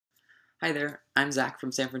Hi there, I'm Zach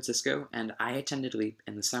from San Francisco, and I attended LEAP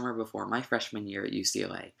in the summer before my freshman year at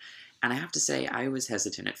UCLA. And I have to say, I was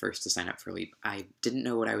hesitant at first to sign up for LEAP. I didn't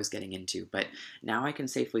know what I was getting into, but now I can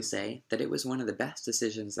safely say that it was one of the best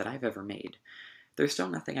decisions that I've ever made. There's still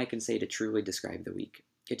nothing I can say to truly describe the week.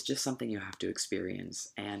 It's just something you have to experience,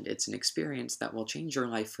 and it's an experience that will change your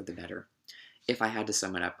life for the better. If I had to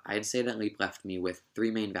sum it up, I'd say that LEAP left me with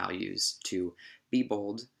three main values: to be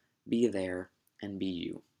bold, be there, and be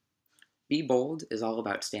you. Be bold is all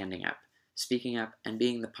about standing up, speaking up, and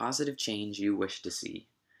being the positive change you wish to see.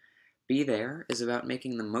 Be there is about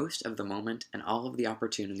making the most of the moment and all of the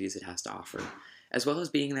opportunities it has to offer, as well as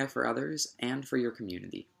being there for others and for your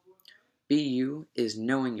community. Be you is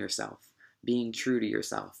knowing yourself, being true to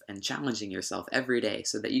yourself, and challenging yourself every day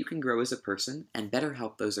so that you can grow as a person and better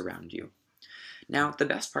help those around you. Now, the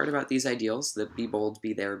best part about these ideals, the be bold,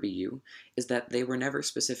 be there, be you, is that they were never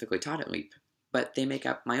specifically taught at LEAP, but they make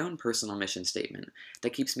up my own personal mission statement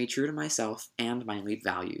that keeps me true to myself and my LEAP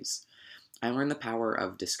values. I learned the power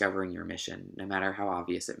of discovering your mission, no matter how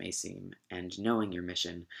obvious it may seem, and knowing your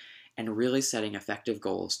mission, and really setting effective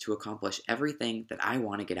goals to accomplish everything that I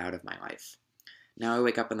want to get out of my life. Now I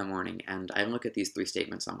wake up in the morning and I look at these three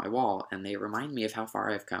statements on my wall, and they remind me of how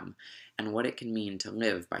far I've come and what it can mean to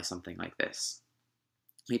live by something like this.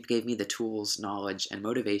 LEAP gave me the tools, knowledge, and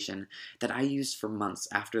motivation that I used for months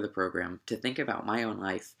after the program to think about my own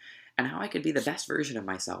life and how I could be the best version of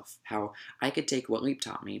myself, how I could take what LEAP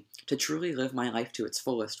taught me to truly live my life to its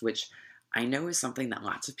fullest, which I know is something that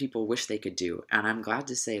lots of people wish they could do, and I'm glad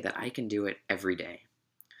to say that I can do it every day.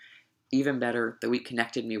 Even better, the week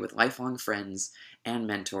connected me with lifelong friends and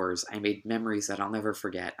mentors. I made memories that I'll never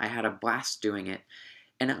forget. I had a blast doing it,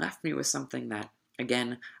 and it left me with something that,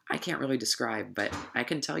 again, I can't really describe, but I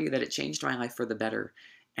can tell you that it changed my life for the better,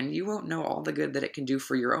 and you won't know all the good that it can do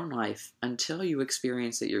for your own life until you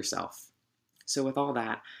experience it yourself. So with all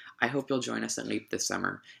that, I hope you'll join us at LEAP this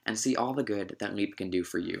summer and see all the good that LEAP can do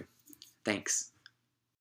for you. Thanks.